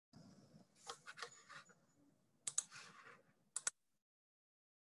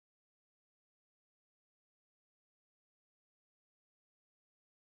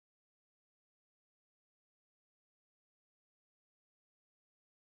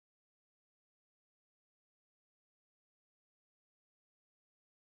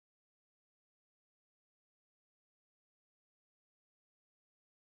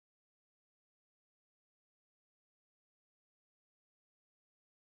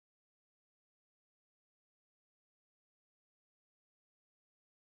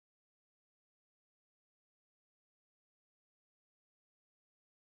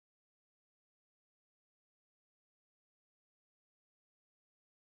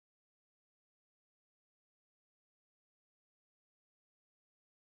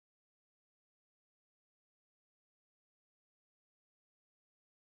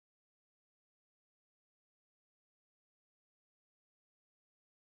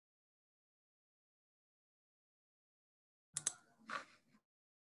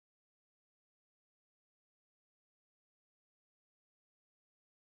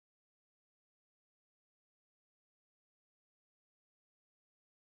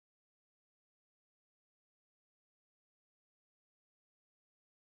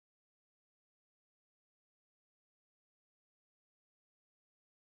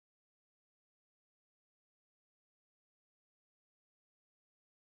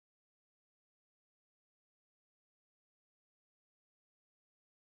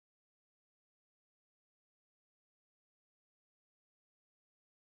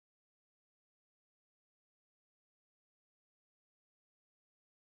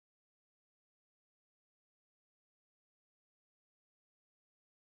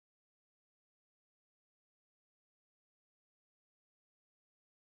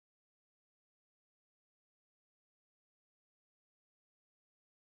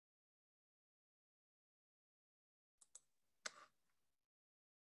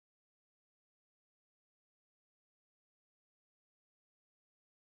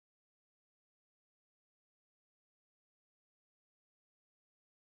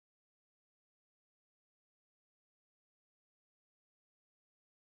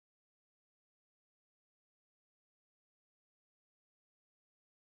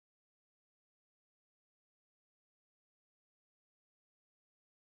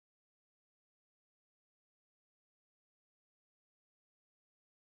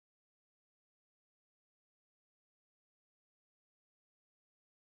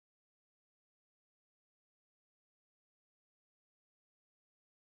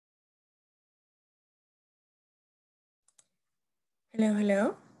Hello,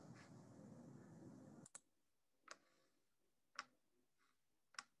 hello.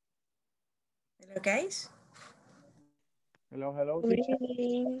 Hello, guys. Hello, hello, Good teacher.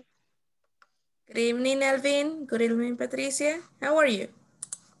 evening. Good evening, Elvin. Good evening, Patricia. How are you?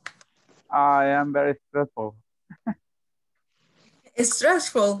 I am very stressful. It's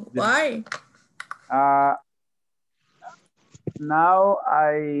stressful. Yeah. Why? Uh, Now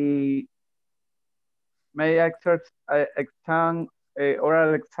I may exert exam,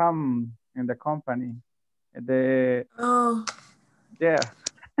 oral exam in the company. The Oh, Yeah.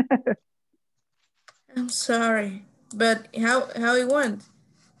 I'm sorry. But how it went?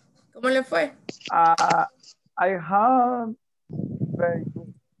 ¿Cómo le fue? Uh, I have very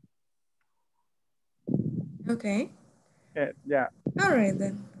good. Okay. Yeah. All right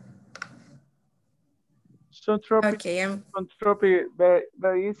then. Some topic, Okay, some topic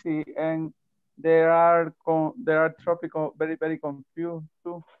very easy, and there are tropical very confused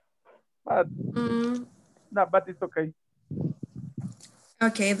too. But mm, no, but it's okay.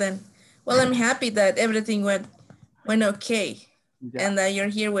 okay then. Well, I'm happy that everything went okay Yeah. and that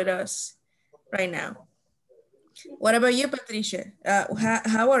you're here with us right now. What about you, Patricia?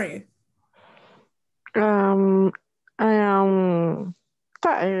 How are you? Um, I am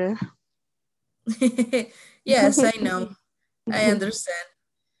tired. Yes, I know. I understand.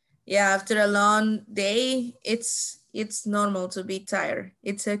 Yeah, after a long day, it's normal to be tired.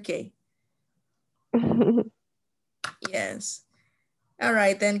 It's okay. Yes. All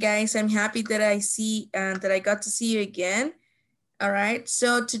right then, guys. I'm happy that I got to see you again. All right.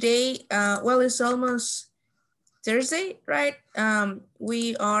 So today, well, it's almost Thursday, right?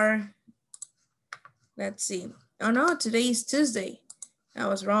 We are. Let's see. Oh no, today is Tuesday. I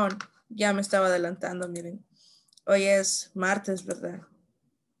was wrong. Ya me estaba adelantando, miren. Hoy es martes, ¿verdad?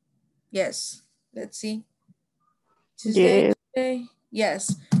 Yes. Let's see. Tuesday, Yes. Tuesday.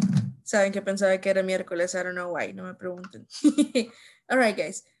 Yes. Saben que pensaba que era miércoles. I don't know why. No me pregunten. All right,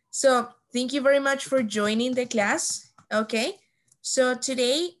 guys. So thank you very much for joining the class. Okay. So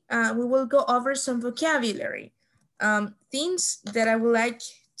today we will go over some vocabulary. Things that I would like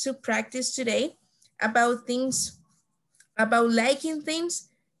to practice today about things, about liking things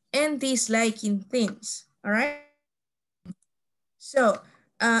and disliking things. All right. So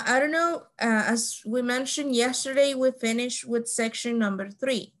I don't know, as we mentioned yesterday, we finished with section number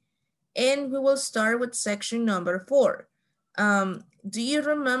 3. And we will start with section number 4. Do you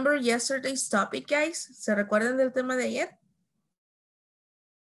remember yesterday's topic, guys? ¿Se recuerdan del tema de ayer?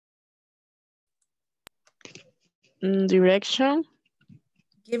 Direction.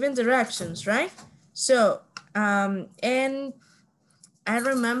 Giving directions, right? So, and I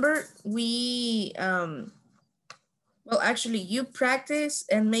remember well, actually, you practiced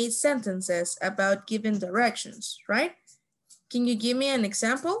and made sentences about giving directions, right? Can you give me an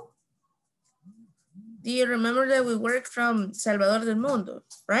example? Do you remember that we worked from Salvador del Mundo,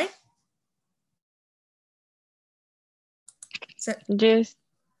 right? So, Yes.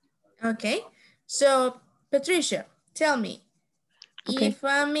 okay, so Patricia, tell me, Okay. if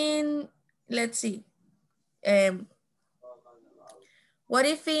I'm in, let's see, um, what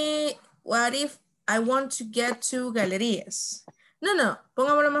if I want to get to Galerías? No,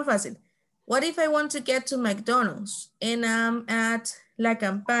 pongámoslo más fácil. What if I want to get to McDonald's and I'm at La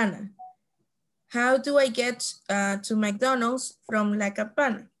Campana? How do I get to McDonald's from La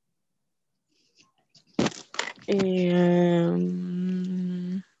Campana?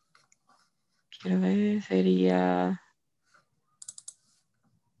 Quiero ver, sería.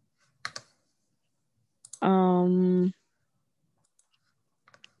 Um,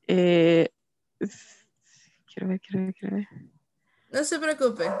 eh, quiero ver. No se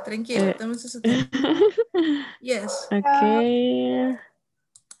preocupe, tranquilo, tómese su tiempo. Yes. Okay.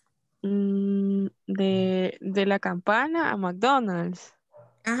 De la campana a McDonald's.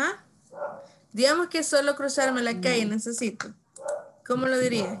 Ajá. Digamos que solo cruzarme la calle necesito. ¿Cómo lo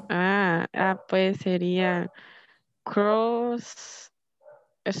diría? Pues sería cross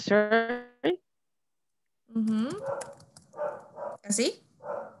street, Ujú. ¿Así?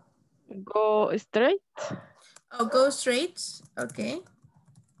 go straight. Oh, go straight. Ok.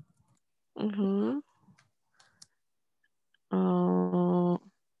 Ujú. Uh,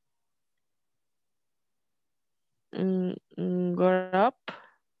 Go up.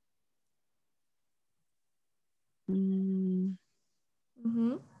 Mm,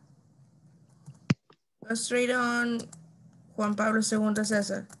 Ujú. Go straight on Juan Pablo II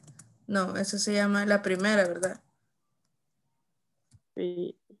César. No, eso se llama la primera, ¿verdad?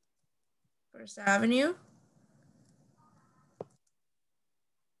 sí. First Avenue.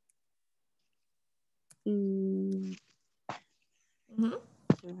 Mm, Ujú.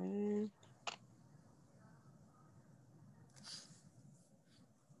 A ver.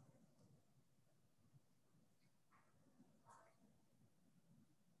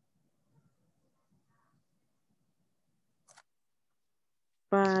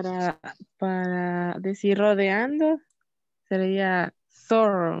 Para decir rodeando, sería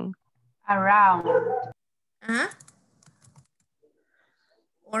thorough. Around. Ajá.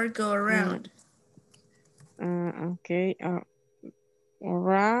 Or go around. Okay.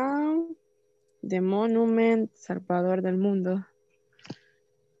 Around the monument Salvador del mundo.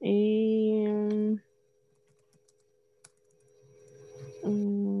 Y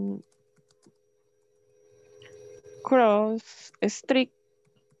cross street.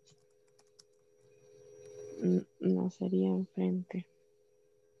 No sería enfrente.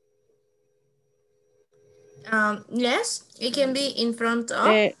 Yes, it can be in front of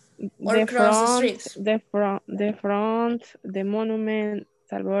or The across the front, street. the monument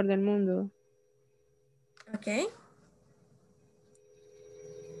Salvador del mundo. Ok.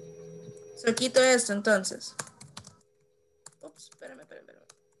 So quito esto entonces. Ups, espérame.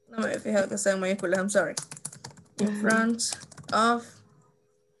 No me había fijado que está en mayúsculas, I'm sorry. In front of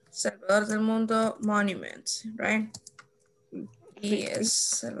Salvador del Mundo Monument, right? Y es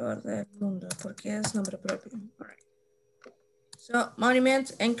Salvador del Mundo, porque es nombre propio. All right. So,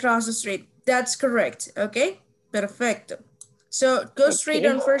 monument and cross the street. That's correct, okay? Perfecto. So, go straight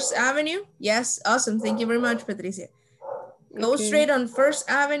on First Avenue. Yes, awesome. Thank you very much, Patricia. Go straight on First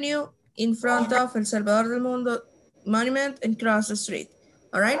Avenue in front of El Salvador del Mundo Monument and cross the street.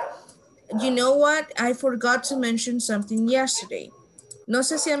 All right? You know what? I forgot to mention something yesterday. No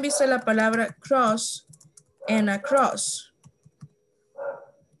sé si han visto la palabra cross and across.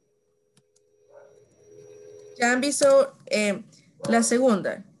 ¿Ya han visto la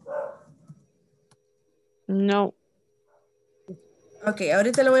segunda? No. Ok,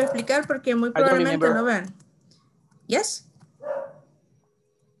 ahorita lo voy a explicar porque muy probablemente lo vean. Yes?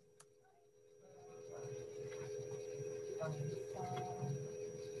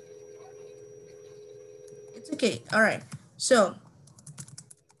 It's okay. All right. So,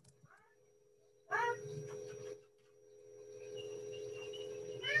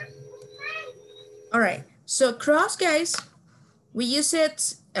 all right. So, cross, guys, we use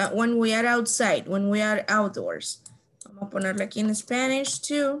it when we are outside, when we are outdoors. Vamos a ponerle aquí en Spanish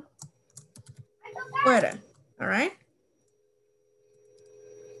too. Fuera. All right.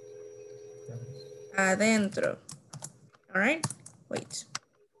 Adentro. All right. Wait.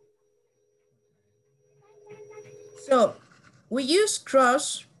 So, we use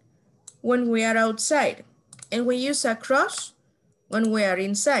cross when we are outside, and we use across when we are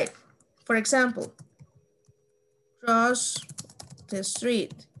inside. For example, cross the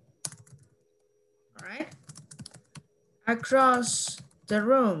street, all right? Across the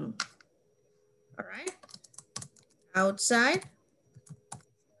room, all right? Outside,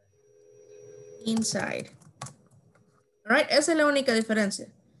 inside. All right, esa es la única diferencia.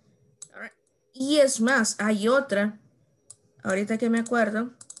 All right. Y es más, hay otra, ahorita que me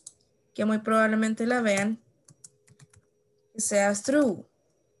acuerdo, que muy probablemente la vean, que sea through.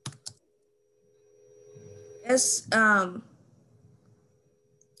 Es,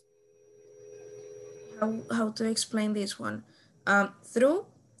 how to explain this one? Through,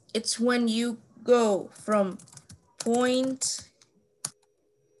 it's when you go from point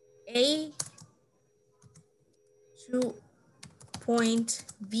A to point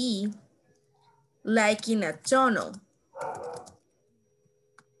B, like in a tunnel,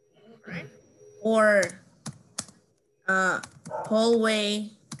 right? Or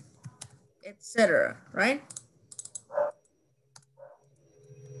hallway, etc., right?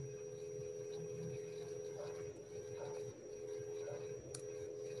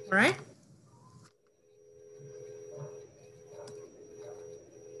 All right?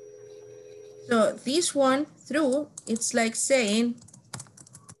 So this one, through, it's like saying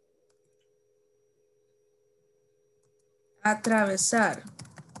atravesar.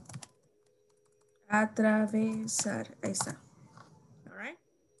 Atravesar. Ahí está. All right?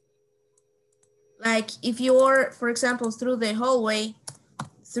 Like if you're, for example, through the hallway,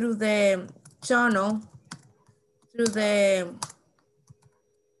 through the tunnel, through the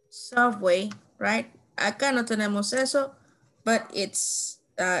subway, right? Acá no tenemos eso, but it's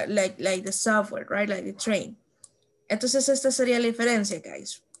like the subway, right? Like the train. Entonces esta sería la diferencia,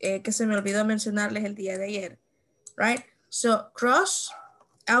 guys, que se me olvidó mencionarles el día de ayer, right? So cross,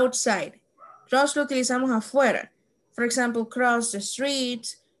 outside. Cross lo utilizamos afuera. For example, cross the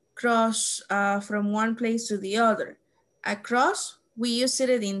street, cross from one place to the other. Across, we use it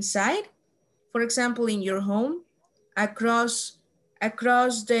inside. For example, in your home, across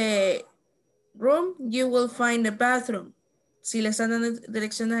Across the room, you will find a bathroom. Si le están dando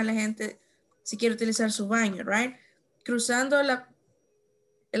direcciones a la gente, si quiere utilizar su baño, right? Cruzando la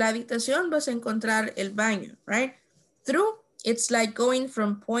habitación vas a encontrar el baño, right? Through, it's like going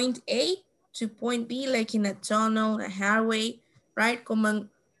from point A to point B, like in a tunnel, a highway, right? Como en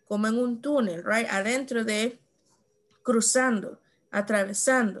un túnel, right? Adentro de, cruzando,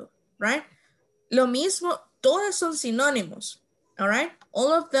 atravesando, right? Lo mismo, todas son sinónimos, all right?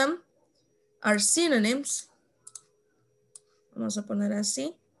 All of them are synonyms. Vamos a poner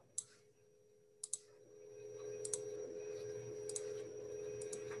así.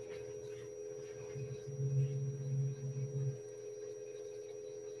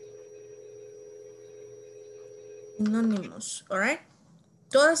 Sinónimos, all right?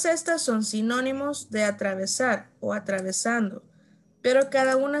 Todas estas son sinónimos de atravesar o atravesando, pero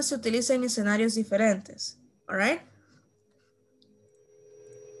cada una se utiliza en escenarios diferentes, all right?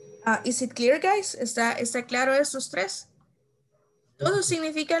 Is it clear, guys? ¿Está claro estos tres? Todos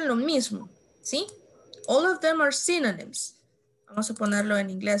significan lo mismo, ¿sí? All of them are synonyms. Vamos a ponerlo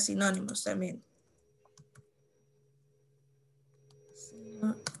en inglés, sinónimos también.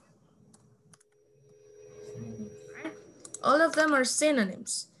 All of them are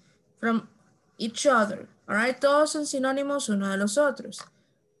synonyms from each other, all right? Todos son sinónimos uno de los otros,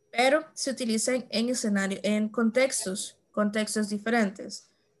 pero se utilizan en contextos diferentes.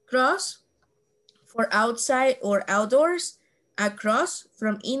 Cross for outside or outdoors, across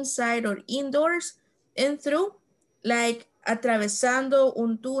from inside or indoors, and through, like atravesando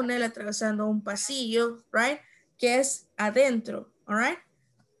un túnel, atravesando un pasillo, right? Que es adentro, all right?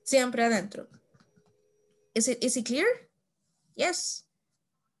 Siempre adentro. Is it clear? Yes.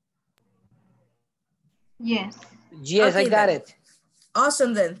 Yes. Yes, Okay, I got then. it.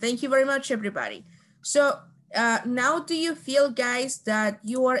 Awesome then. Thank you very much, everybody. So now do you feel, guys, that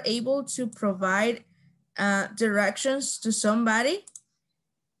you are able to provide directions to somebody?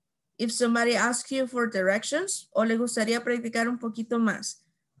 If somebody asks you for directions, o le gustaría practicar un poquito más,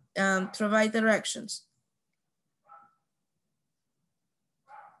 provide directions.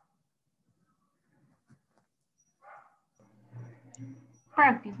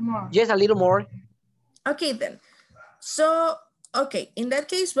 Practice more. Yes, a little more. Okay, then. So, okay, in that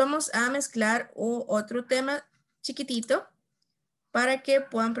case, vamos a mezclar otro tema chiquitito para que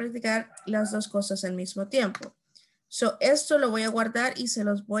puedan practicar las dos cosas al mismo tiempo. So, esto lo voy a guardar y se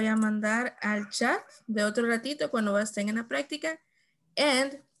los voy a mandar al chat de otro ratito cuando estén en la práctica.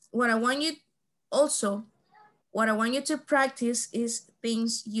 And what I want you to practice is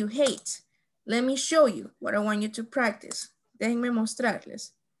things you hate. Let me show you what I want you to practice. Déjenme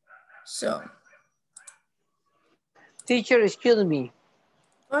mostrarles. So, Teacher, excuse me.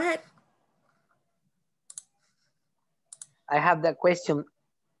 go ahead. I have that question.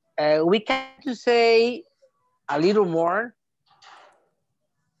 We can to say a little more.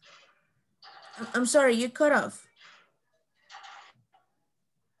 I'm sorry, you cut off.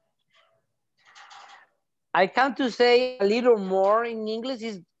 I come to say a little more in English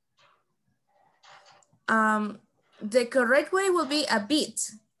is The correct way will be a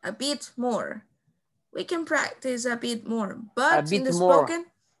bit more. We can practice a bit more, but in the spoken,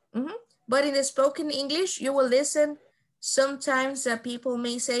 but in the spoken English, you will listen sometimes that people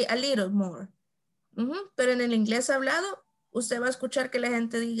may say a little more. Pero en el inglés hablado, usted va a escuchar que la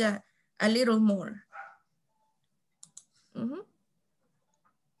gente diga a little more.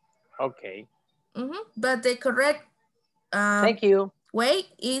 okay. But the correct Thank you. way,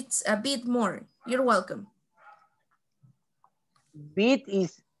 it's a bit more. You're welcome. Bit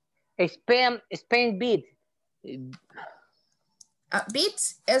is Spain bit.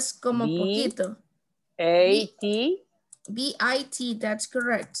 Bit es como poquito. A-T. B-I-T, that's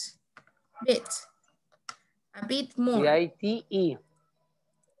correct. Bit. A bit more. B-I-T-E.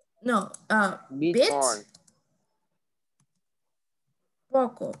 No, Bit more.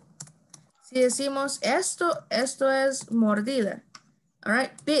 Poco. Si decimos esto es mordida. All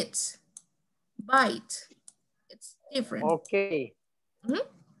right, bit, bite. It's different. Okay.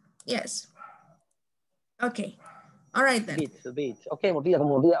 Yes. Okay. All right then. Bit. Okay,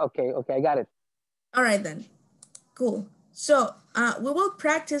 mordida. Okay, I got it. All right then. Cool. So we will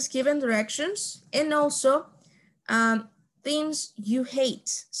practice given directions and also things you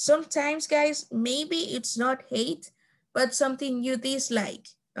hate. Sometimes, guys, maybe it's not hate, but something you dislike.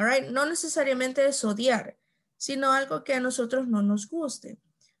 All right. No necesariamente es odiar, sino algo que a nosotros no nos guste.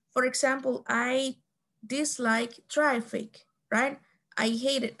 For example, I dislike traffic, right? I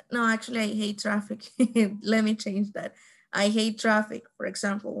hate it. No, actually, I hate traffic. Let me change that. I hate traffic, for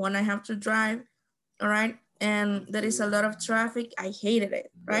example, when I have to drive, all right, and there is a lot of traffic, I hated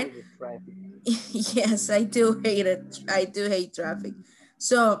it, right? Yes, I do hate it. I do hate traffic.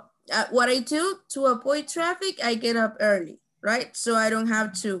 So what I do to avoid traffic, I get up early, right? So I don't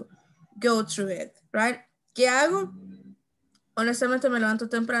have to go through it, right? ¿Qué hago? Honestamente me levanto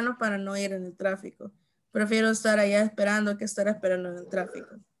temprano para no ir en el tráfico. Prefiero estar allá esperando que estar esperando en el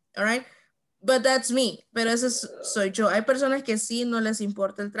tráfico. All right? But that's me. Pero ese soy yo. Hay personas que sí no les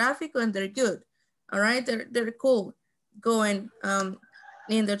importa el tráfico and they're good. All right? They're cool going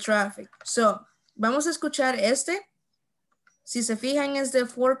in the traffic. So, vamos a escuchar este. Si se fijan es de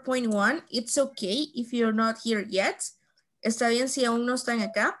 4.1. It's okay if you're not here yet. Está bien si aún no están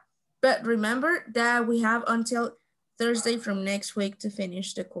acá. But remember that we have until Thursday from next week to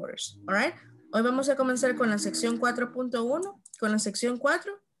finish the course. All right? Hoy vamos a comenzar con la sección 4.1, con la sección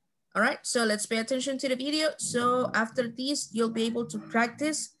 4. All right, so let's pay attention to the video. So after this, you'll be able to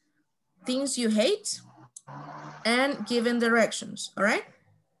practice things you hate and given directions. All right,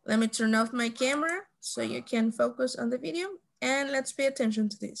 let me turn off my camera so you can focus on the video and let's pay attention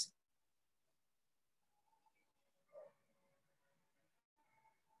to this.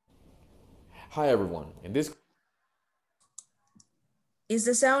 Hi everyone, in this... Is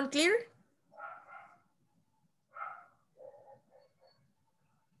the sound clear?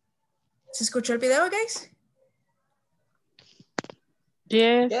 ¿Se escuchó el video, guys?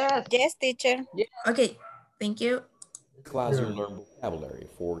 Yes. Yes. Yes, teacher. Yes. Okay, thank you. class you'll learn vocabulary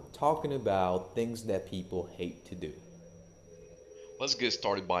for talking about things that people hate to do. Let's get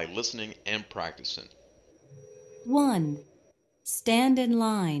started by listening and practicing. 1. Stand in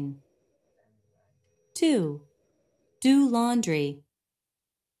line. 2. Do laundry.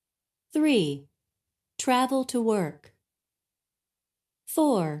 3. Travel to work.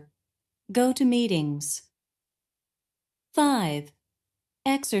 4. Go to meetings. 5.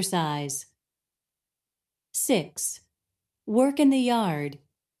 Exercise. 6. Work in the yard.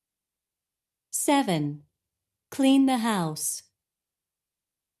 7. Clean the house.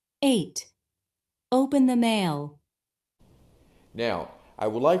 8. Open the mail. Now, I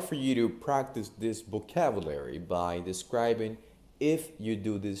would like for you to practice this vocabulary by describing if you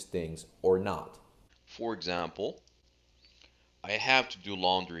do these things or not. For example, I have to do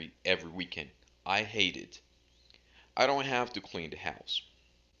laundry every weekend. I hate it. I don't have to clean the house.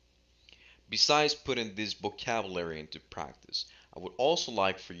 Besides putting this vocabulary into practice, I would also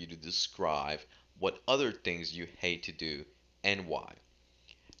like for you to describe what other things you hate to do and why.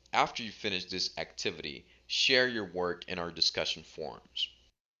 After you finish this activity, share your work in our discussion forums.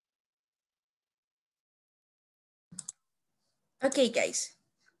 Okay, guys.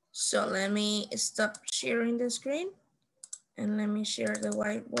 So let me stop sharing the screen and let me share the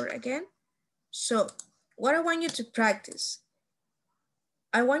whiteboard again. So what I want you to practice,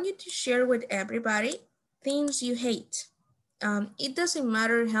 I want you to share with everybody things you hate. It doesn't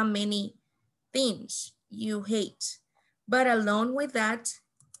matter how many things you hate, but along with that,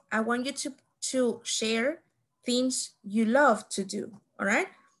 I want you to share things you love to do, all right?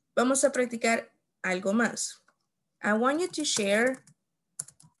 Vamos a practicar algo más. I want you to share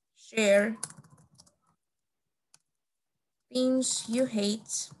things you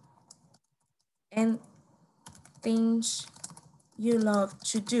hate and things you love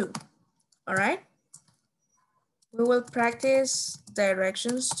to do, all right? We will practice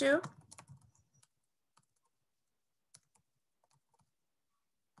directions too.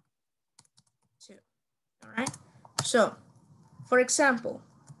 All right, so for example,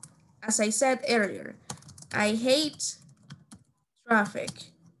 as I said earlier, I hate traffic,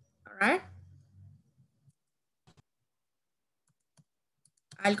 all right?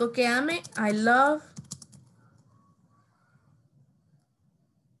 Algo que ame, I love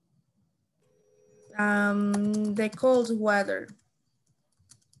the cold weather,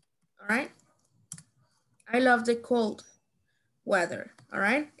 all right? I love the cold weather, all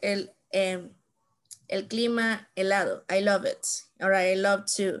right? El clima helado, I love it, all right? I love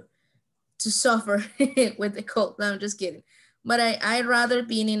to suffer with the cold, no, I'm just kidding. But I'd rather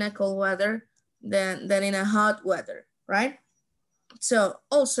be in a cold weather than in a hot weather, right? So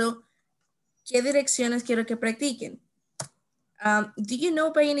also, ¿qué direcciones quiero que practiquen? Do you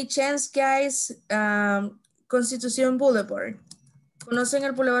know by any chance, guys, Constitución Boulevard? ¿Conocen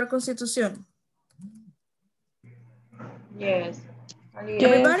el Boulevard Constitución? Yes.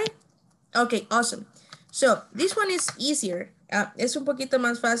 Everybody? Okay, awesome. So, this one is easier. Es un poquito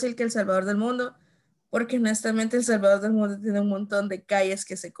más fácil que El Salvador del Mundo, porque honestamente El Salvador del Mundo tiene un montón de calles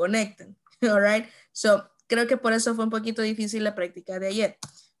que se conectan. All right? So, creo que por eso fue un poquito difícil la práctica de ayer.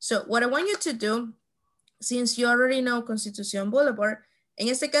 So, what I want you to do, since you already know Constitución Boulevard, En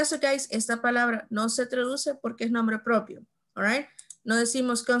este caso, guys, esta palabra no se traduce porque es nombre propio. All right? No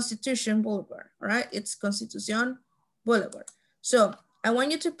decimos Constitution Boulevard. All right? It's Constitución Boulevard. So, I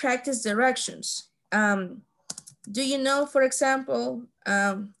want you to practice directions. Do you know, for example,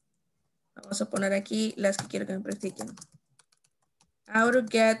 vamos a poner aquí las que quiero que me practiquen. How to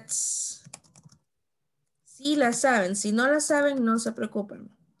get, si la saben, si no la saben, no se preocupen.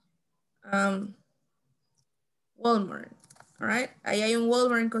 Walmart, all right? Ahí hay un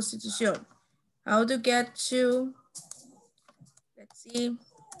Walmart en Constitución. How to get to, let's see,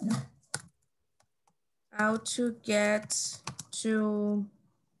 how to get to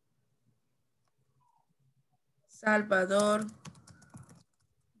Salvador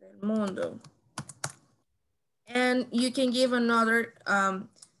del Mundo. And you can give another,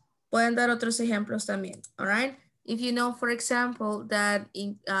 pueden dar otros ejemplos también, all right? If you know, for example, that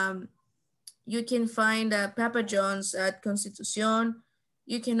in, you can find Papa John's at Constitución.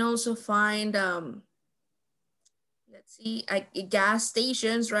 You can also find, let's see, gas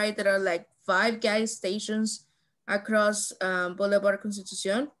stations, right? There are like 5 gas stations across Boulevard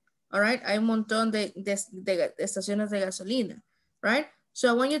Constitución. All right, hay un montón de estaciones de gasolina, right? So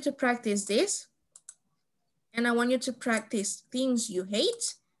I want you to practice this. And I want you to practice things you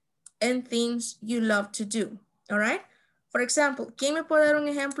hate and things you love to do, all right? For example, ¿quién me puede dar un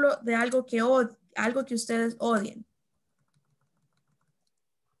ejemplo de algo que ustedes odien?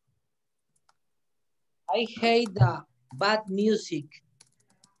 I hate the bad music.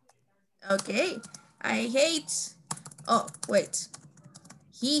 Okay, I hate, oh, wait.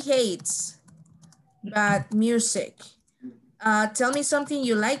 He hates bad music. Tell me something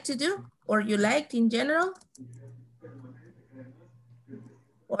you like to do or you liked in general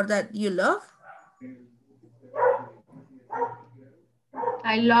or that you love.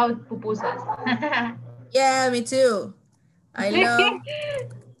 I love pupusas. Yeah, me too. I love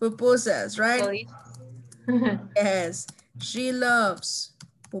pupusas, right? Yes, she loves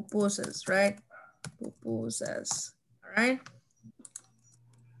pupusas, right? Pupusas, all right?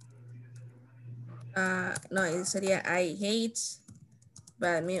 No, it sería I hate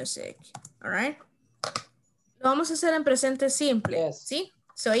bad music, all right? Lo vamos a hacer en presente simple, Yes. ¿sí?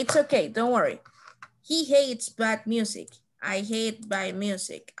 So it's okay, don't worry. He hates bad music. I hate bad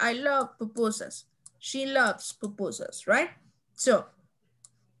music. I love pupusas. She loves pupusas, right? So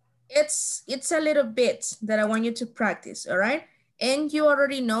it's a little bit that I want you to practice, all right? And you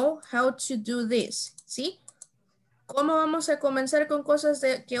already know how to do this, ¿sí? ¿Cómo vamos a comenzar con cosas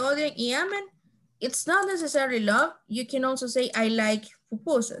que odien y amen? It's not necessarily love. You can also say, I like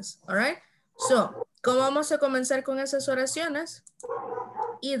pupusas, all right? So, ¿cómo vamos a comenzar con esas oraciones?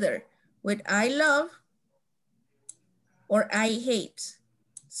 Either with I love or I hate,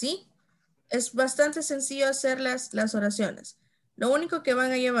 ¿sí? Es bastante sencillo hacer las oraciones. Lo único que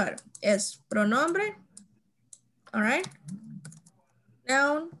van a llevar es pronombre, all right?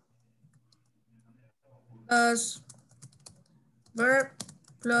 Noun plus verb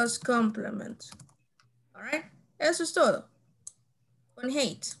plus complement, all right? Eso es todo. Con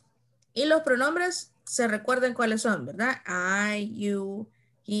hate. Y los pronombres se recuerdan cuáles son, ¿verdad? I, you,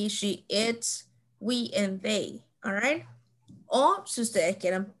 he, she, it, we, and they, all right? O si ustedes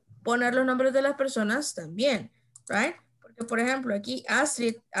quieren poner los nombres de las personas también, right? Porque, por ejemplo, aquí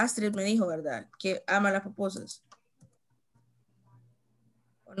Astrid me dijo, ¿verdad? Que ama las pupusas.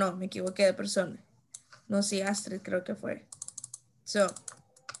 O no, me equivoqué de persona. No, sí, Astrid creo que fue. So,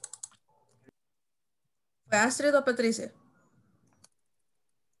 ¿fue Astrid o Patricia?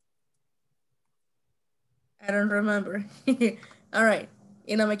 I don't remember. All right.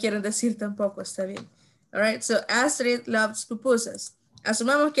 Y no me quieren decir tampoco, está bien. All right, so Astrid loves pupusas.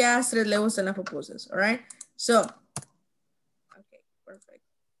 Asumamos que a Astrid le gustan las pupusas, all right? So, okay, perfect.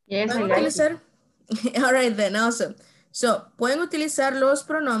 Yes, I ¿Pueden like it. utilizar? All right then, awesome. So, pueden utilizar los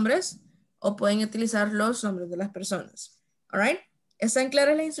pronombres o pueden utilizar los nombres de las personas. All right? ¿Están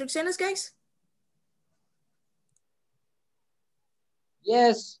claras las instrucciones, guys?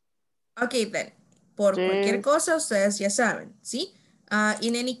 Yes. Okay, then. Por Sí. cualquier cosa, ustedes ya saben, ¿sí?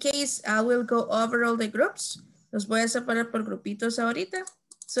 In any case, I will go over all the groups. Los voy a separar por grupitos ahorita,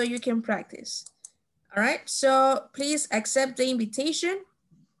 so you can practice. All right, so please accept the invitation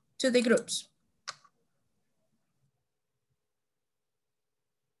to the groups.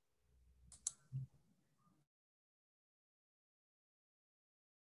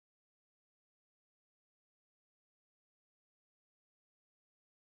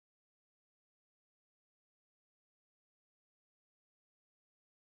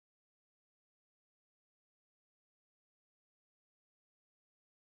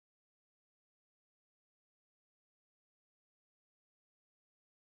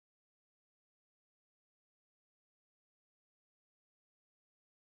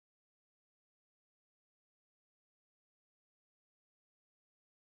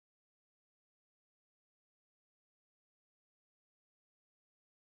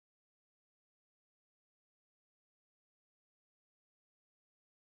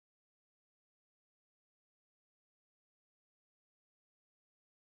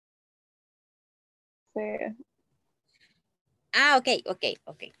 sé. Ah, ok.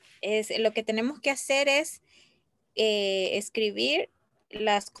 Lo que tenemos que hacer es escribir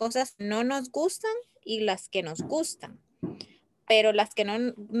las cosas que no nos gustan y las que nos gustan. Pero las que no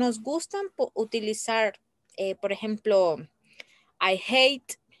nos gustan, utilizar, por ejemplo, I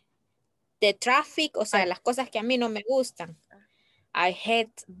hate the traffic, o sea, las cosas que a mí no me gustan. I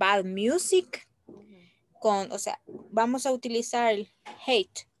hate bad music. O sea, vamos a utilizar el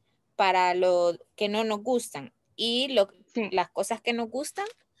hate para lo que no nos gustan. Y las cosas que nos gustan,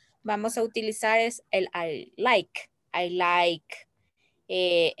 vamos a utilizar es el I like. I like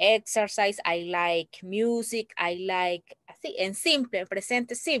exercise, I like music, I like, así, en simple, en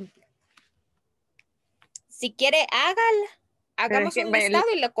presente simple. Si quiere, hagamos un listado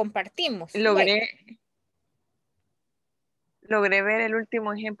y lo compartimos. Logré ver el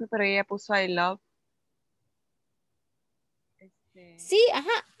último ejemplo, pero ella puso I love. Sí,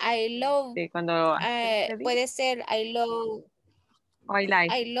 ajá, I love. Sí, cuando puede ser I love. O I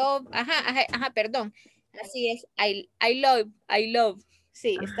like. I love, ajá, perdón. Así es, I love.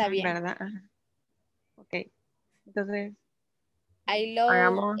 Sí, está bien. ¿Verdad? Ajá. Ok, entonces. I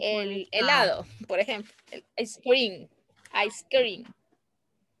love el helado, por ejemplo. El ice cream.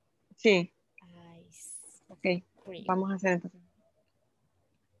 Sí. Ok, vamos a hacer entonces.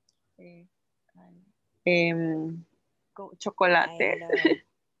 Chocolate.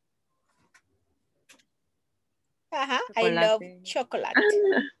 Ajá, chocolate. I love chocolate.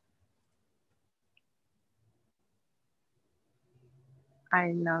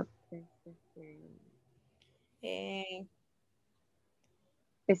 I love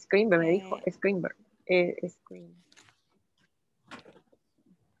Screenber, me dijo. Screenber. Screen.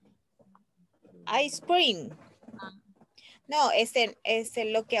 Ice cream. No, es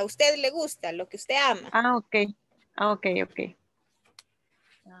lo que a usted le gusta, lo que usted ama. Ah, ok.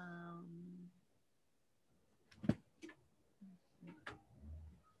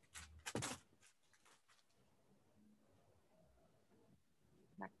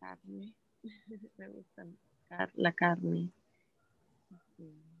 La carne. Me gusta la carne.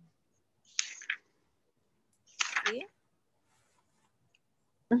 ¿Sí?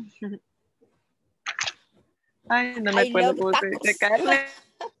 Ay, no me acuerdo cómo se dice carne.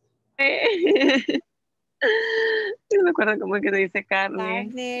 No me acuerdo cómo es que se dice carne.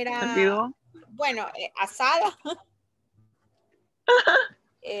 Carne era... ¿Me olvidó? Bueno, asada.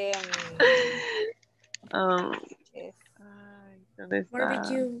 ¿Dónde está?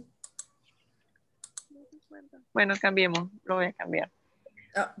 Barbecue. Bueno, cambiemos. Lo voy a cambiar.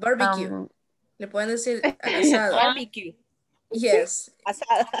 Barbecue. Le pueden decir asado. Barbecue. Yes.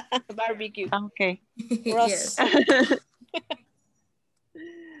 Asada. Barbecue. Ok. Yes.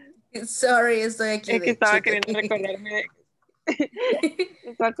 Sorry, estoy aquí. Es que estaba queriendo recordarme.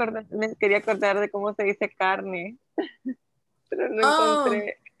 Me quería acordar de cómo se dice carne. Pero no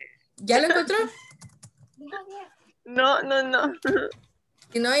encontré. ¿Ya lo encontró? No.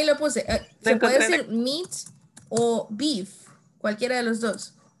 Si no, ahí lo puse. Se puede decir meat o beef. Cualquiera de los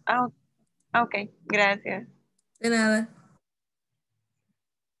dos. Ok. Gracias. De nada.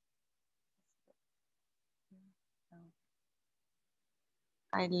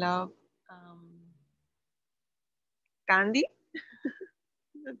 I love candy.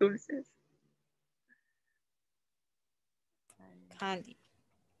 Dulces. Candy.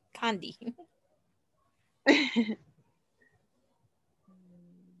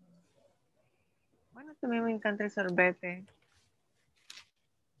 Bueno, también me encanta el sorbete.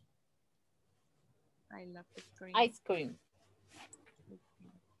 I love ice cream.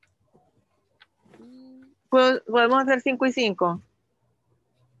 ¿Podemos hacer 5 y 5?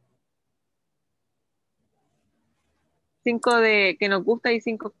 5 de que nos gusta y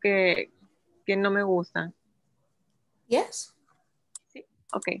 5 que no me gustan. Yes. Sí,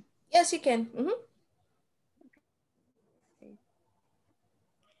 ok. Yes, you can.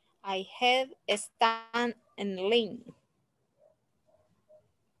 I have están en link.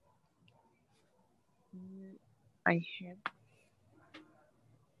 I have.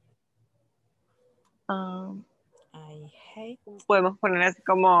 I hate. Podemos poner así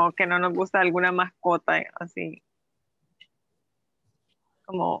como que no nos gusta alguna mascota, así.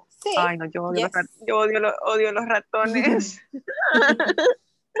 Como, sí, ay no, yo odio los ratones.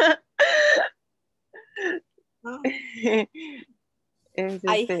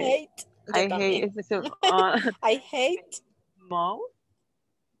 I hate. I hate. Mouse.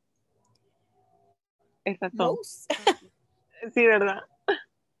 Mouse. Sí, ¿verdad?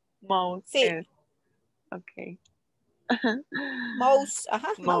 Mouse. Sí. Ok. Mouse.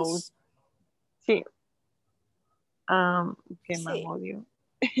 Ajá. Mouse. Sí. ¿Qué más odio?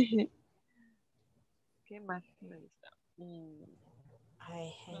 ¿Qué más me gusta? I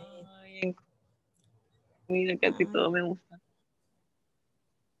hate. Ay, en comida casi todo me gusta.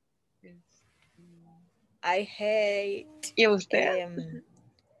 I hate. ¿Y a usted?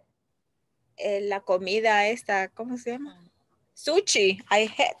 La comida esta, ¿cómo se llama? Sushi. I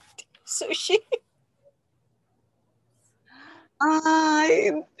hate sushi.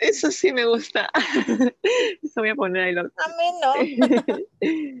 Ay, eso sí me gusta. Eso voy a poner ahí. A mí no.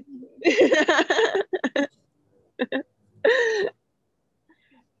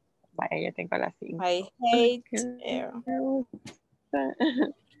 Vaya, ya tengo las 5. I hate. ¿Qué me gusta?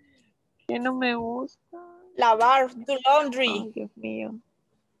 ¿Qué no me gusta? Lavar, do laundry. Ay, Dios mío.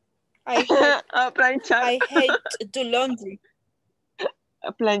 I hate, A planchar. I hate do laundry.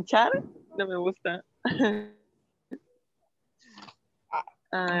 A planchar no me gusta.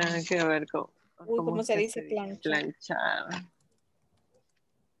 Quiero ver ¿Cómo se dice planchar? Planchar.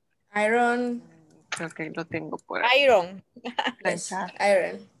 Iron. Creo que lo tengo por ahí. Iron. Planchar.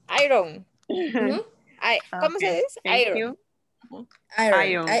 Iron. Iron. ¿Cómo se dice? Thank Iron. you.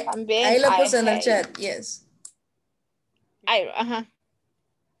 Iron. También Ahí lo puse en el hate. chat, yes. Iron, ajá.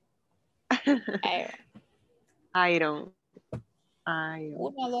 Iron.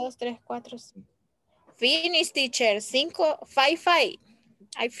 1, 2, 3, 4, 5. Finish, teacher. 5, 5.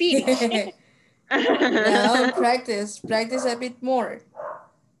 I finish. No, practice a bit more.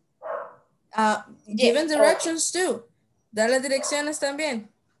 Given directions too. Dar las direcciones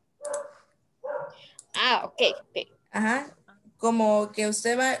también. Ok. Ajá. Como que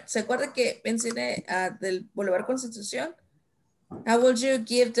usted va, ¿se acuerda que mencioné del Boulevard Constitución? How would you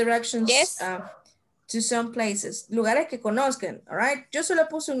give directions to some places? Lugares que conozcan, all right? Yo solo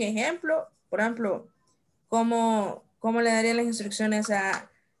puse un ejemplo, por ejemplo, cómo le darían las instrucciones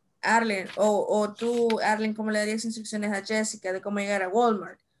a Arlen, o tú, Arlen, cómo le darías instrucciones a Jessica de cómo llegar a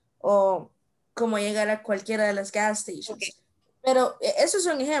Walmart, o cómo llegar a cualquiera de las gas stations. Okay. Pero esos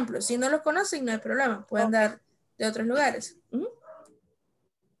son ejemplos. Si no los conocen, no hay problema. Pueden dar de otros lugares.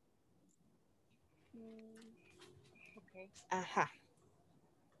 Ajá.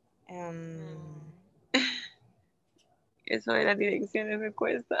 Eso de las direcciones me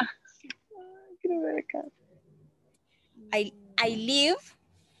cuesta. Quiero ver acá. I live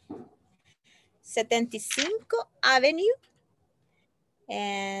 75 Avenue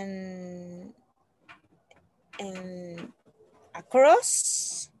and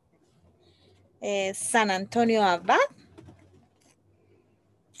across San Antonio Abad.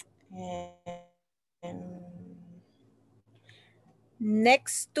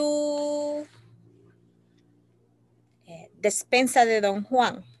 Next to Despensa de Don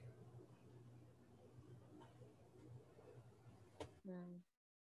Juan.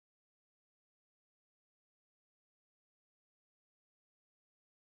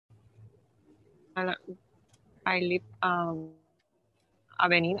 I live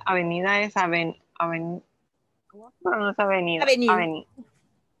avenida es ¿cómo se pronuncia avenida? Avenue.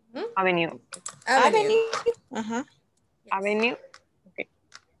 Avenue. Ajá. Avenue. Okay.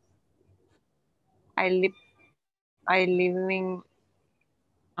 I live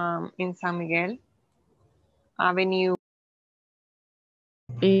in San Miguel. Avenue.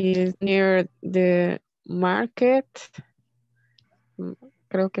 Is near the market.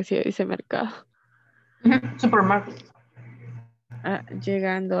 Creo que sí dice mercado. Supermarket.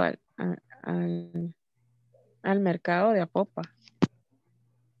 Llegando al mercado de Apopa.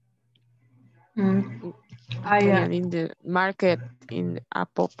 In the market in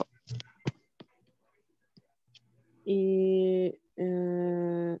Apopa. Y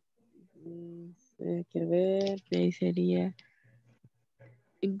quiero ver, ahí sería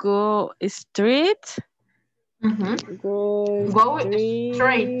Go Street. Go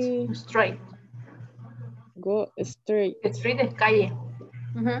Straight. Go Street. Street es calle.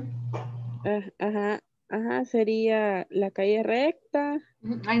 Ajá, sería la calle recta.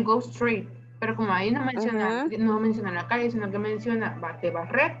 I go straight. Pero como ahí no menciona la calle, sino que menciona, te vas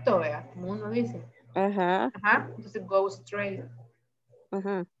recto, vea, como uno dice. Ajá. Entonces go straight.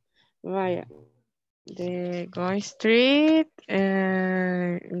 Ajá. Vaya. De Going Street,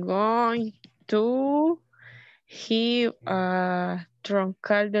 going to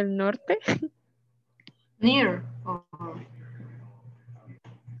Troncal del Norte. Near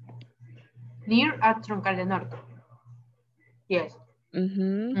at Troncal del Norte. Yes.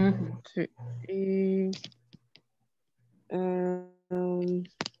 Sí. Y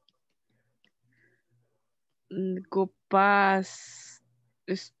go past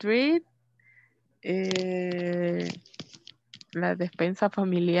Street, la despensa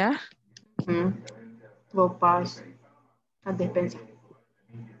familiar. Go past la despensa.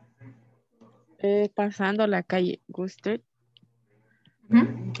 Pasando la calle Guster.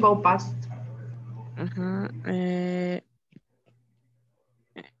 Go past. Ajá.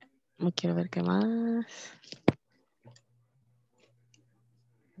 No quiero ver qué más.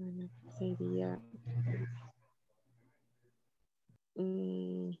 Sería.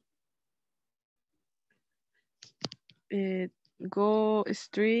 Go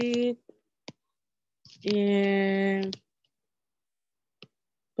street.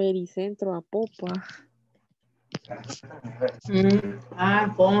 Pericentro a Popa.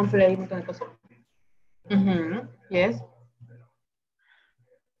 Cornflakes, un montón de cosas. Yes.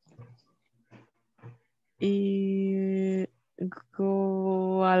 Y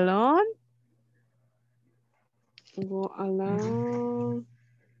go alone. Go alone.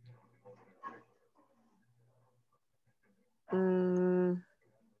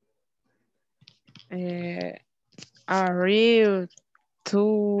 Arrive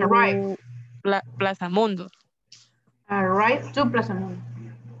to Arrive. Plaza Mundo. Arrive to Plaza Mundo.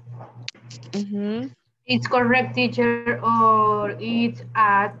 It's correct, teacher, or it's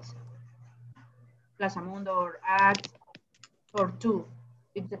at Plaza Mundo, or at, or to.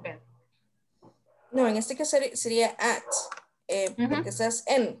 It depends. No, en este caso sería at, porque estás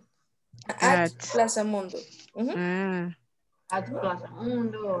en. At Plaza Mundo. At Plaza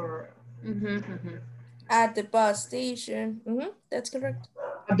Mundo, or at the bus station. That's correct.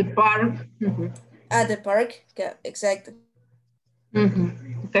 At the park. At the park, yeah, exactly.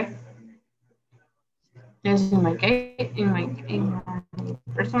 Okay. Yes, in my case, in my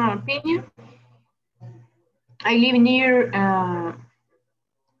personal opinion, I live near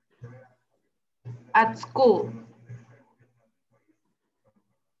at school,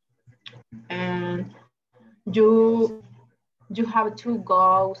 and you have to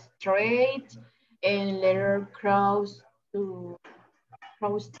go straight and later cross to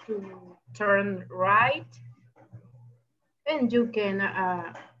turn right, and you can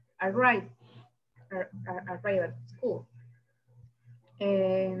arrive at school.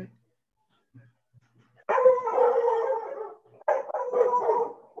 And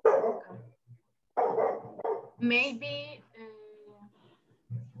maybe it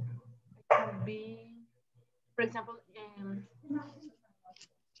could be, for example,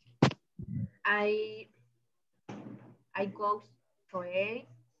 I go straight,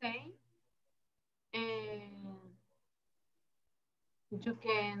 say, and you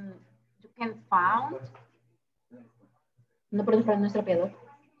can found. No puedo poner nuestro trapeador.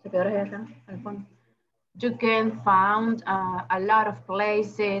 Trapeador es acá, al fondo. You can find a lot of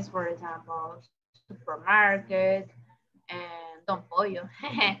places, for example, supermarket and Don Pollo.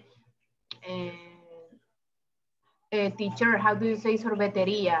 And, teacher, how do you say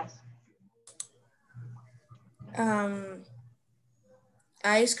sorbeterias?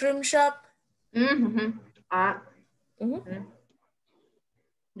 Ice cream shop. You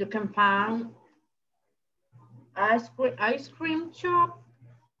can find ice cream shop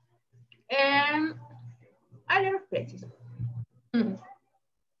and a lot of places.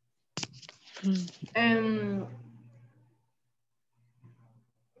 And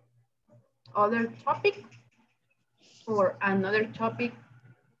other topic or another topic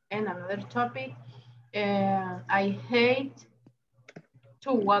and another topic. I hate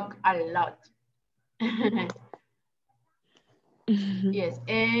to walk a lot. Yes,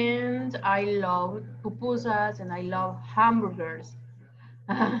 and I love pupusas and I love hamburgers.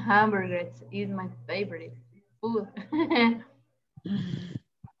 Hamburgers is my favorite food.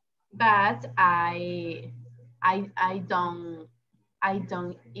 But I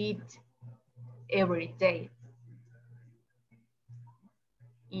don't eat every day.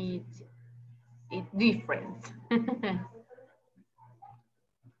 It's different.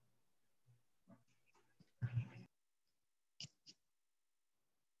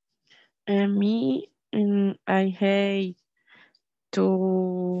 And me, I hate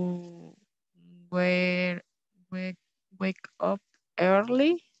to wake up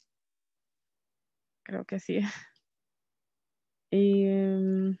early. Creo que sí. Y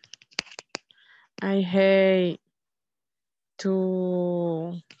I hate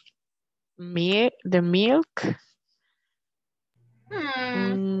to the milk.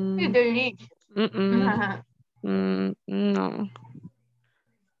 It's delicious. No.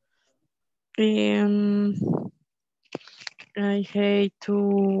 I hate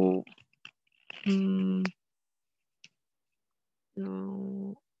to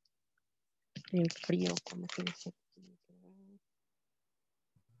no, el frío, ¿cómo se dice?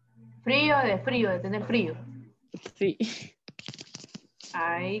 Frío, de tener frío. Sí.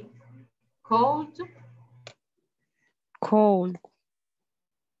 I cold. Cold.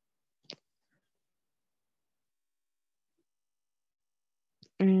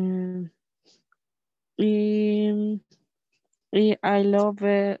 Y I love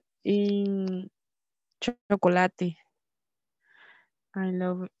it in chocolate. I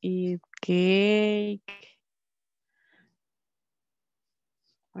love eat cake.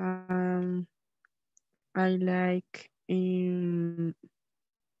 Um, I like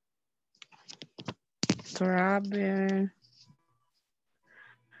strawberry.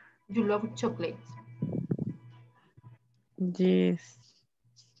 You love chocolate. Yes.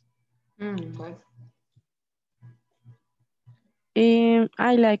 Okay.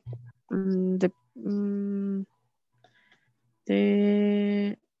 I like the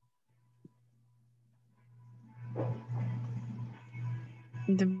the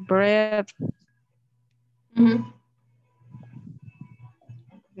the bread.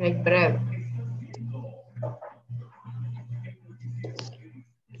 Like bread.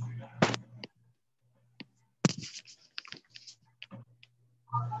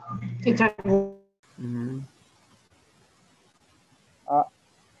 Teacher.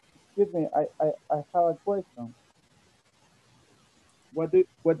 Excuse me, I have a question. What do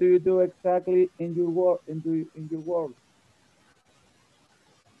you do exactly in your work in your work?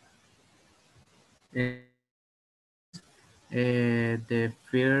 The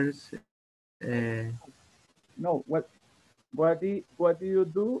first No, what do you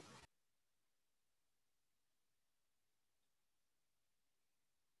do?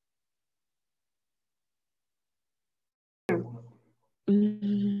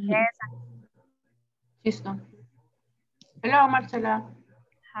 Yes. Listo. Hello, Marcela.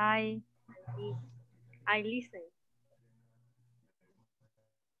 Hi. I listen.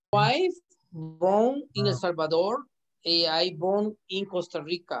 Wife born in El Salvador. I born in Costa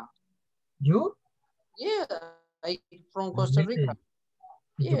Rica. You? Yeah, I from Costa Rica.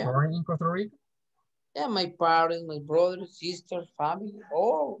 Did you born in Costa Rica? Yeah, my parents, my brother, sister, family.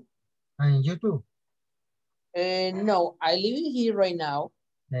 Oh. And you too? No, I live here right now.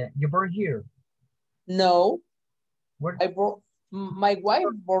 You born here? No. Where? My wife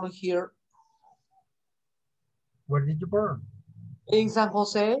born here. Where did you born? In San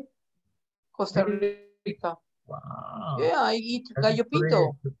Jose, Costa Rica. Wow. Yeah, I eat gallo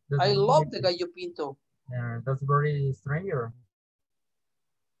pinto. I love the gallo pinto. That's very stranger.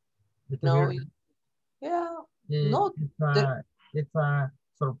 No, yeah, no. It's a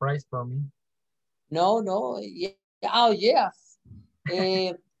surprise for me. No, yeah. Oh, yes.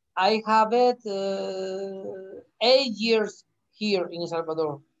 I have it 8 years here in El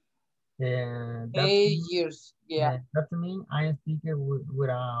Salvador. 8 years, yeah. That means I speak with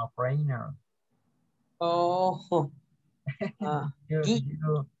a foreigner. Oh.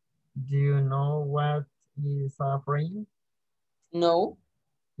 Do you know what is a foreigner? No.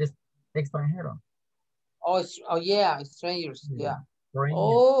 It's extranjero. Oh, yeah, strangers, yeah. Foreigner.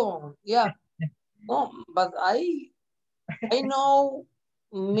 Oh, yeah. No, but I know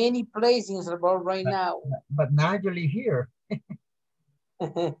many places in El Salvador right now. But now you live here.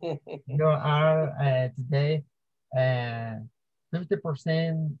 You are today 50%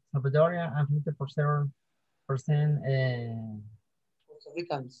 Salvadorian and 50% Costa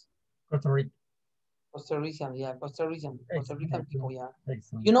Ricans. Costa Rica. Costa Rican, yeah, Costa Rican people, yeah.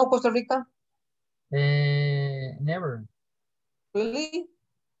 Excellent. You know Costa Rica? Never. Really?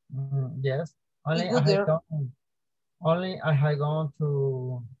 Yes. It's good there. Only I have gone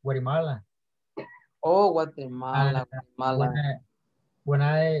to Guatemala. Oh, Guatemala. When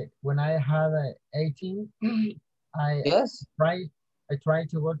I had 18, I tried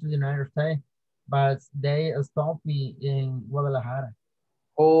to go to the United States, but they stopped me in Guadalajara.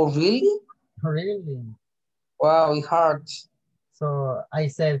 Oh, really? Really? Wow, it hurts. So I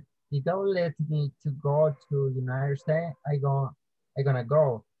said, if God let me to go to United States, I gonna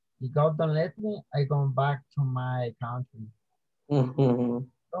go. If God don't let me, I go back to my country. So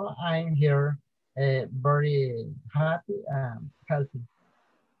I'm here, very happy and healthy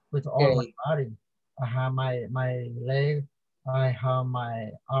with all my body. I have my leg, I have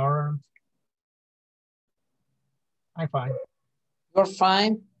my arms. I'm fine. You're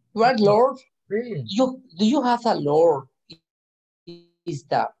fine. You are Lord. Really? Do you have a Lord? Is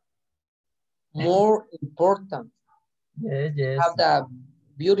that more important? Yes. Have that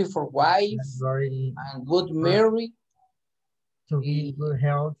beautiful wife and good marriage. To be in good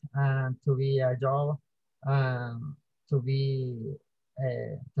health and to be a job and to be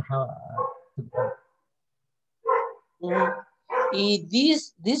to have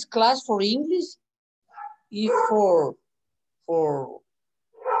This class for English is for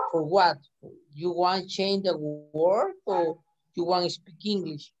what? You want to change the word or you want to speak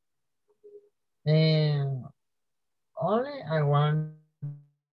English? And only I want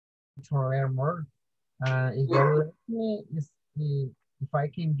to learn more. If you let me, if I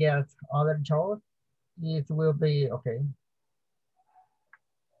can get other job, it will be okay.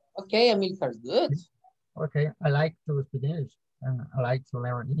 Okay, Amilcar, good. Okay, I like to speak English and I like to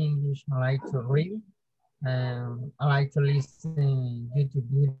learn English. I like to read and I like to listen YouTube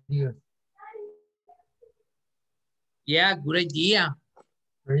videos. Yeah, good idea.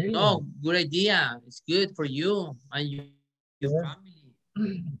 Really? No, good idea. It's good for you and your family.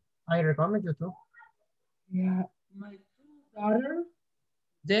 I recommend you too. Yeah, my daughter,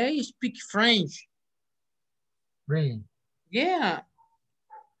 they speak French. Really? Yeah.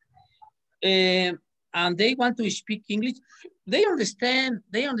 And they want to speak English. They understand.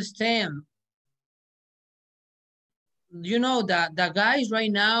 You know that the guys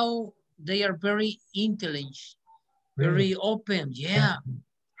right now, they are very intelligent, very open. Yeah.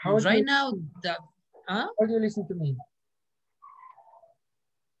 How right now, how do you listen to me?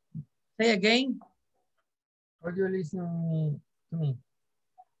 Say again. How do you listen to me?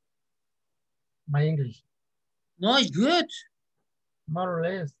 My English. No, it's good. More or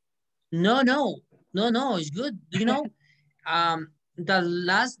less. No, it's good. You know, the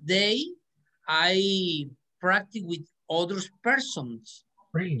last day I practiced with other persons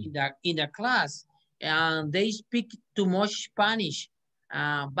really? in the class, and they speak too much Spanish.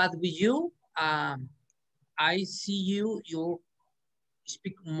 But with you, I see you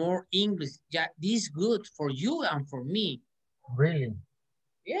speak more English. Yeah, this is good for you and for me. Really?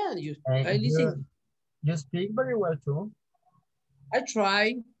 Yeah, I listen. You speak very well too. I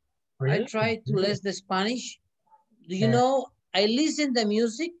try. Really? I try to learn the Spanish. Do you know, I listen the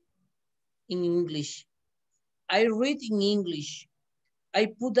music in English. I read in English. I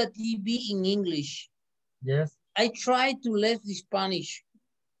put the TV in English. Yes. I try to learn the Spanish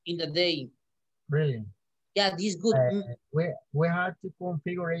in the day. Really? Yeah, this is good. We have to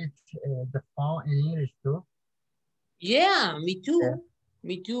configure the phone in English too. Yeah, me too. Yeah.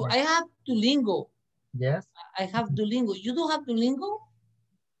 Me too. Yeah. I have Duolingo. Yes. I have Duolingo. You do have Duolingo?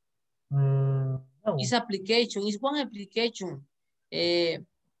 No. It's application. It's one application.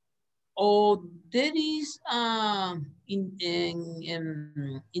 Or there is in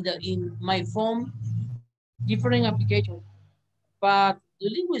my phone different application, but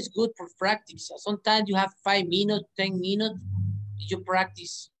Duolingo is good for practice. Sometimes you have 5 minutes, 10 minutes, you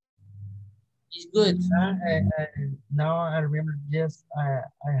practice. It's good. Now I remember. Yes, I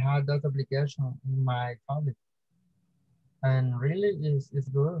had that application in my college, and really it's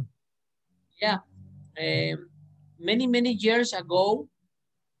good. Yeah, many years ago,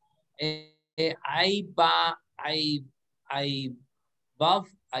 I buy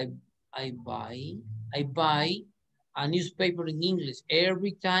a newspaper in English.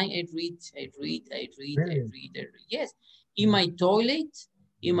 Every time I read. Yes, in my toilet,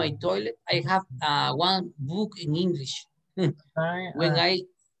 I have one book in English. When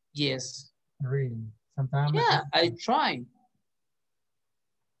yes. Really? Sometimes. Yeah, I try.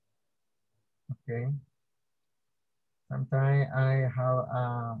 Okay. Sometimes I have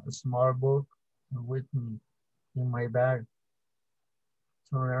a small book with me in my bag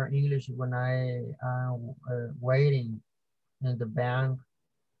to learn English when I am waiting in the bank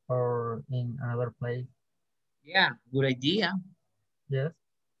or in another place. Yeah, good idea. Yes.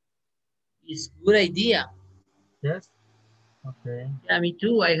 It's good idea. Yes. Okay. Yeah, me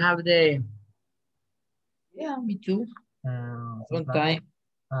too. I have the. Yeah, me too. Sometimes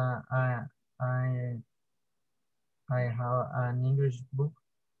I have an English book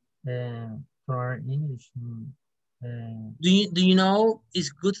to learn English. Do you know it's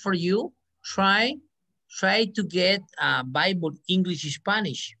good for you? Try to get a Bible English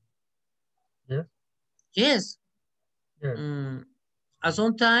Spanish. Yes. Yes. Yes. At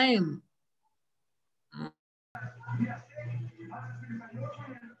some time.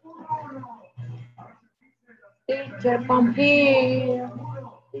 Teacher, come here.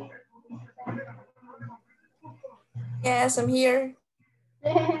 Yes, I'm here.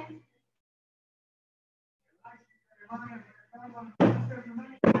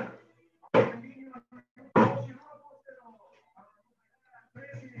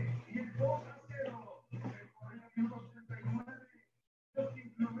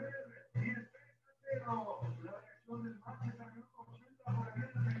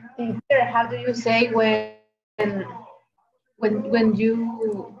 Teacher, how do you say when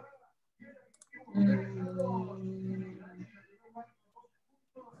you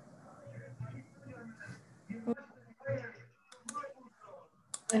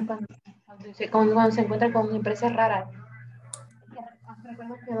cuando se encuentra con empresas raras?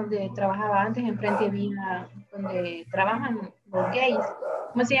 Recuerdo que donde trabajaba antes, enfrente había donde trabajan los gays.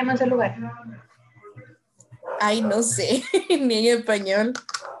 ¿Cómo se llama ese lugar? Ay, no sé, ni en español.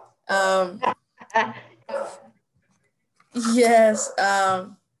 Yes.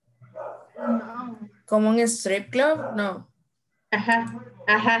 No. ¿Como un strip club? No. Ajá,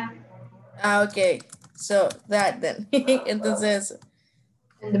 ajá. Ah, okay. So that then. Entonces.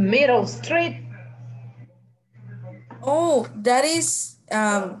 In the middle street. Oh, that is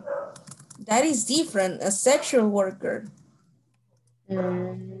different. A sexual worker.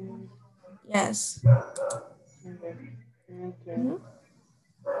 Yes. Okay. Mm-hmm.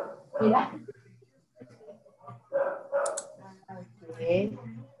 Yeah. Okay.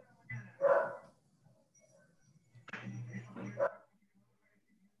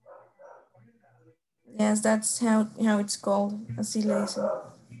 Yes, that's how it's called. Así le dicen.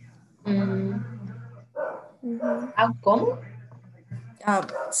 ¿Cómo?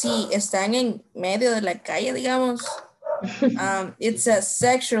 Sí, están en medio de la calle, digamos. It's a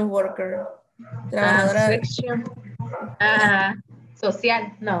sexual worker. Trabajadora. Section.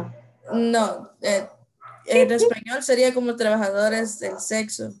 Social, no. No, en español sería como trabajadores del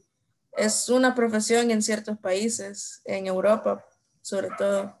sexo. Es una profesión en ciertos países, en Europa, sobre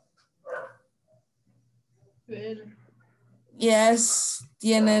todo. Yes,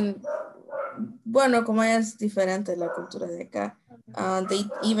 tienen, bueno, como es diferente la cultura de acá. They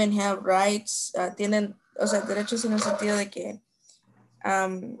even have rights, tienen, o sea, derechos en el sentido de que,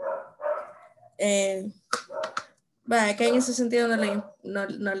 que en ese sentido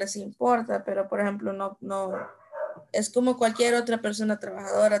no les importa, pero por ejemplo, no, es como cualquier otra persona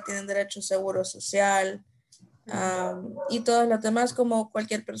trabajadora, tienen derecho a seguro social, y todos los demás como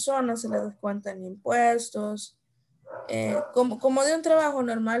cualquier persona, se les descuentan impuestos, como de un trabajo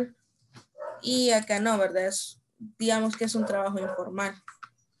normal. Y acá no, ¿verdad? Digamos que es un trabajo informal.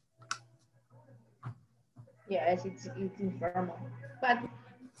 Yes, it's informal, but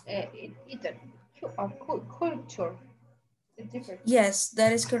it's a culture. It's different. Yes,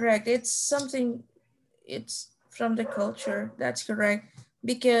 that is correct. It's from the culture. That's correct.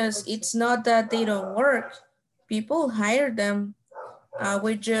 Because it's not that they don't work. People hire them.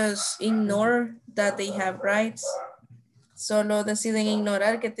 We just ignore that they have rights. Solo deciden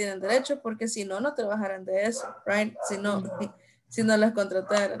ignorar que tienen derecho porque si no, no trabajarán de eso, right? Si no, si no las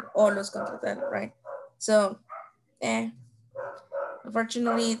contrataran o los contrataran, right? So,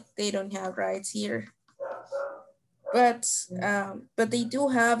 unfortunately, they don't have rights here. But they do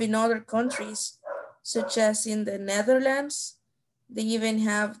have in other countries, such as in the Netherlands. They even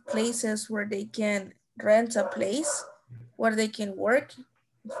have places where they can rent a place where they can work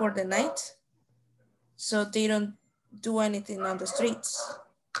for the night. So they don't do anything on the streets.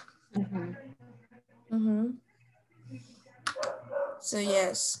 So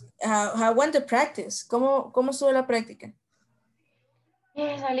yes, how went the practice? ¿Cómo estuvo la práctica?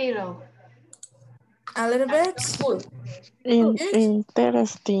 Yes, a little. A little bit? Good.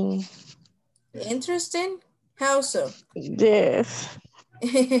 Interesting. Interesting? How so? Yes.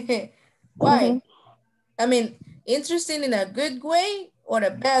 Why? I mean, interesting in a good way or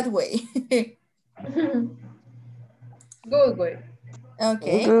a bad way? Good way.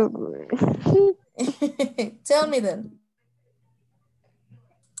 Okay. Good way. Tell me then.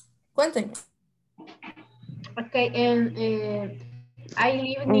 Cuéntame. Okay, and I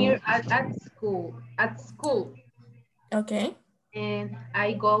live near at school. Okay. And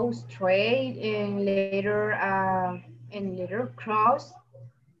I go straight and later cross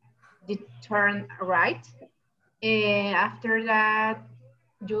the turn right. And after that,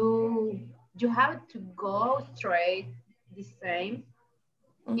 you have to go straight the same.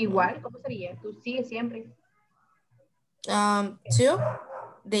 Igual, ¿cómo sería? Tú sigues siempre. Two,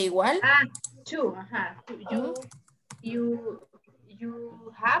 de igual. Two,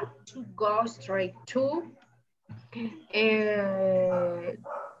 you have to go straight to.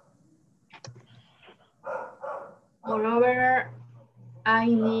 Moreover, I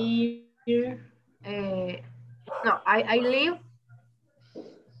live. I live.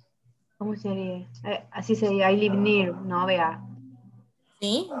 ¿Cómo sería? Así sería. I live near. No, vea.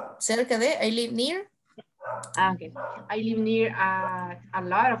 Sí, cerca de. I live near. Okay. I live near a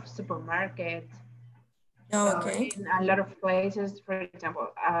lot of supermarkets. Oh, okay. In a lot of places, for example,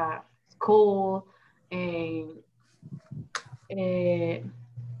 school, and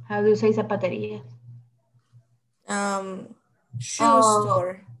how do you say zapatería? Shoe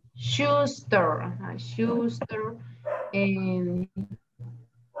store. Shoe store. Shoe store. And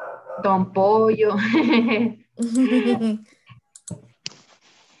Don Pollo.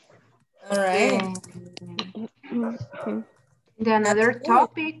 All right. The another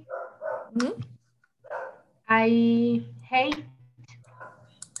topic, I hate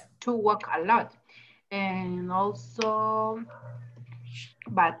to walk a lot. and also,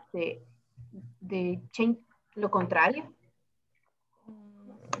 but the change, lo contrario.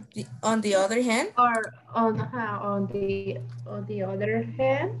 On the other hand? Or on the other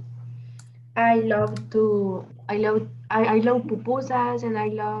hand, I love pupusas, and I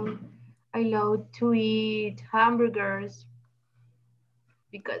love to eat hamburgers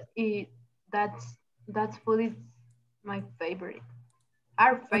because that's food is my favorite.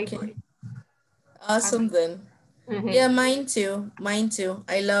 Our favorite. Okay. Awesome then. Yeah, mine too. Mine too.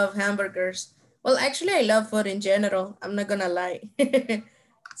 I love hamburgers. Well, actually, I love food in general. I'm not gonna lie.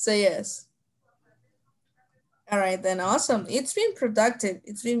 So yes. All right, then awesome. It's been productive.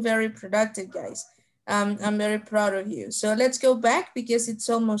 It's been very productive, guys. I'm very proud of you. So let's go back because it's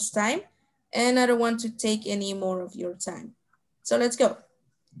almost time and I don't want to take any more of your time. So let's go.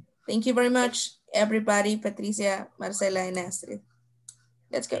 Thank you very much, everybody, Patricia, Marcela, and Astrid.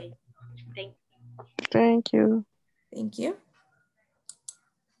 Let's go. Thank you. Thank you.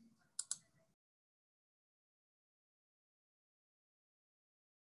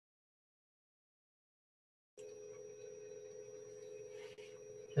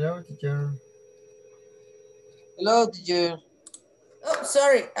 Hello, teacher. Hello, teacher. Oh,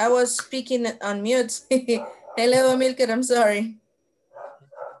 sorry. I was speaking on mute. Hello, Amilcar. I'm sorry.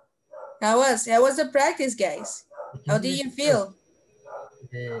 How was the practice, guys? How do you feel?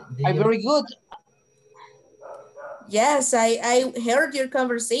 I'm very good. Yes, I heard your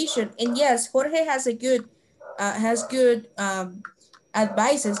conversation, and yes, Jorge has good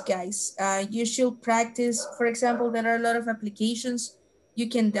advices, guys. You should practice. For example, there are a lot of applications you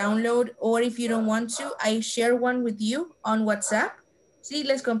can download, or if you don't want to, I share one with you on WhatsApp. Sí,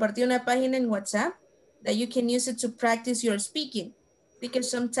 les compartí una página en WhatsApp that you can use it to practice your speaking, because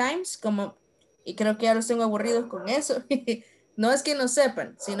sometimes, como y creo que ya los tengo aburridos con eso, no es que no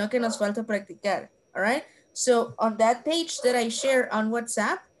sepan, sino que nos falta practicar. All right. So on that page that I share on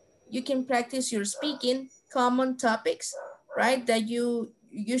WhatsApp, you can practice your speaking, common topics, right? That you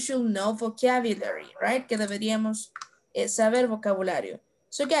should know vocabulary, right? Que deberíamos saber vocabulario.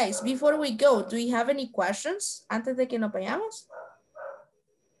 So guys, before we go, do you have any questions antes de que nos vayamos?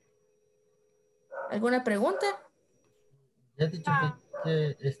 ¿Alguna pregunta? Ya he dicho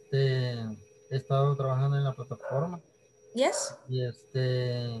que he estado trabajando en la plataforma. Yes. Y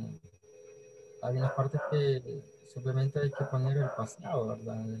hay unas partes que simplemente hay que poner el pasado,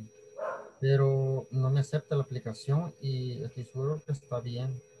 ¿verdad? Pero no me acepta la aplicación y estoy seguro que está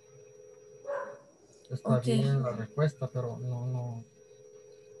bien. Está bien la respuesta, pero no.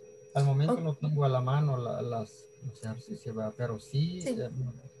 Al momento no tengo a la mano los ejercicios, ¿verdad? Pero sí,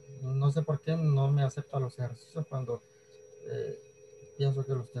 no sé por qué no me acepta los ejercicios cuando pienso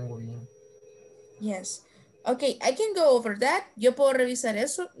que los tengo bien. Yes. Okay, I can go over that. Yo puedo revisar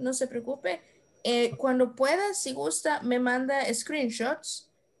eso, no se preocupe. Cuando pueda, si gusta, me manda screenshots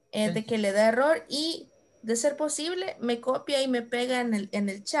de que le da error y, de ser posible, me copia y me pega en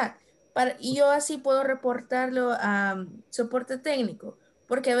el chat. Y yo así puedo reportarlo a soporte técnico,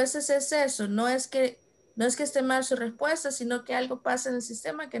 porque a veces es eso, no es que esté mal su respuesta, sino que algo pasa en el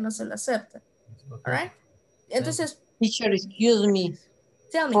sistema que no se lo acepta. All right? Entonces, teacher, excuse me.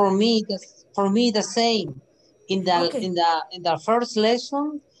 Tell me. For me, the same. In the first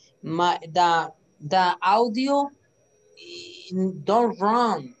lesson, the audio don't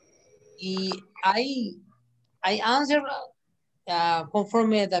run. I answer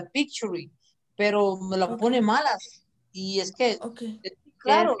conforme the picture, pero me lo pone malas. Y es que,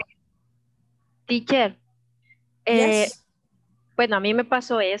 claro. Teacher, yes. Bueno, a mí me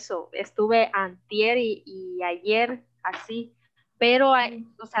pasó eso. Estuve antier y ayer así, pero,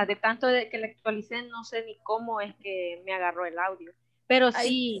 o sea, de tanto que le actualicé, no sé ni cómo es que me agarró el audio. Pero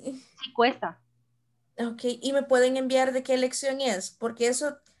sí cuesta. Ok, y me pueden enviar de qué lección es, porque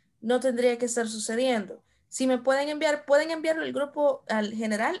eso no tendría que estar sucediendo. Si me pueden enviarlo al grupo al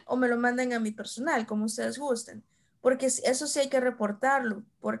general o me lo mandan a mi personal, como ustedes gusten, porque eso sí hay que reportarlo,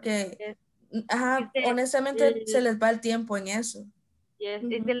 porque honestamente se les va el tiempo en eso. Yes,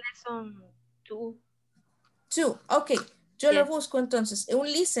 it's the lesson 2. 2, ok, yo lo busco entonces.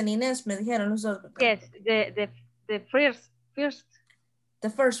 Un listening es, me dijeron los dos, ¿verdad? Yes, the first. The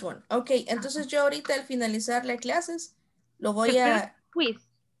first one. Ok, entonces yo ahorita al finalizar las clases lo voy a... Quiz.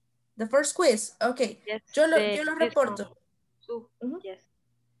 The first quiz. Ok, Yes, yo lo reporto. Yes.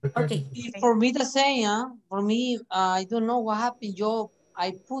 Okay. For me the same, for me, I don't know what happened.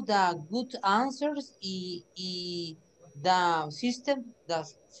 I put the good answers the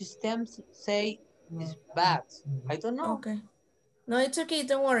systems say is bad. I don't know. Okay. No, it's okay.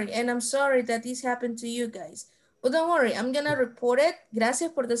 Don't worry. And I'm sorry that this happened to you guys. But don't worry, I'm gonna report it.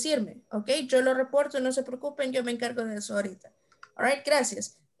 Gracias por decirme, ¿ok? Yo lo reporto, no se preocupen, yo me encargo de eso ahorita. All right,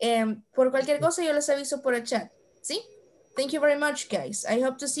 gracias. Por cualquier cosa yo les aviso por el chat, ¿sí? Thank you very much, guys. I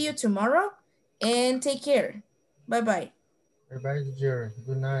hope to see you tomorrow and take care. Bye-bye. Bye-bye, teacher.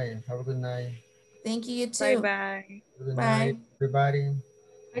 Good night. Have a good night. Thank you, you Bye too. bye. Good Bye. night, everybody.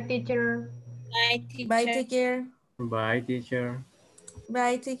 Hi, teacher. Bye, teacher. Bye, take care. Bye, teacher.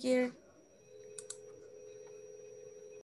 Bye, take care.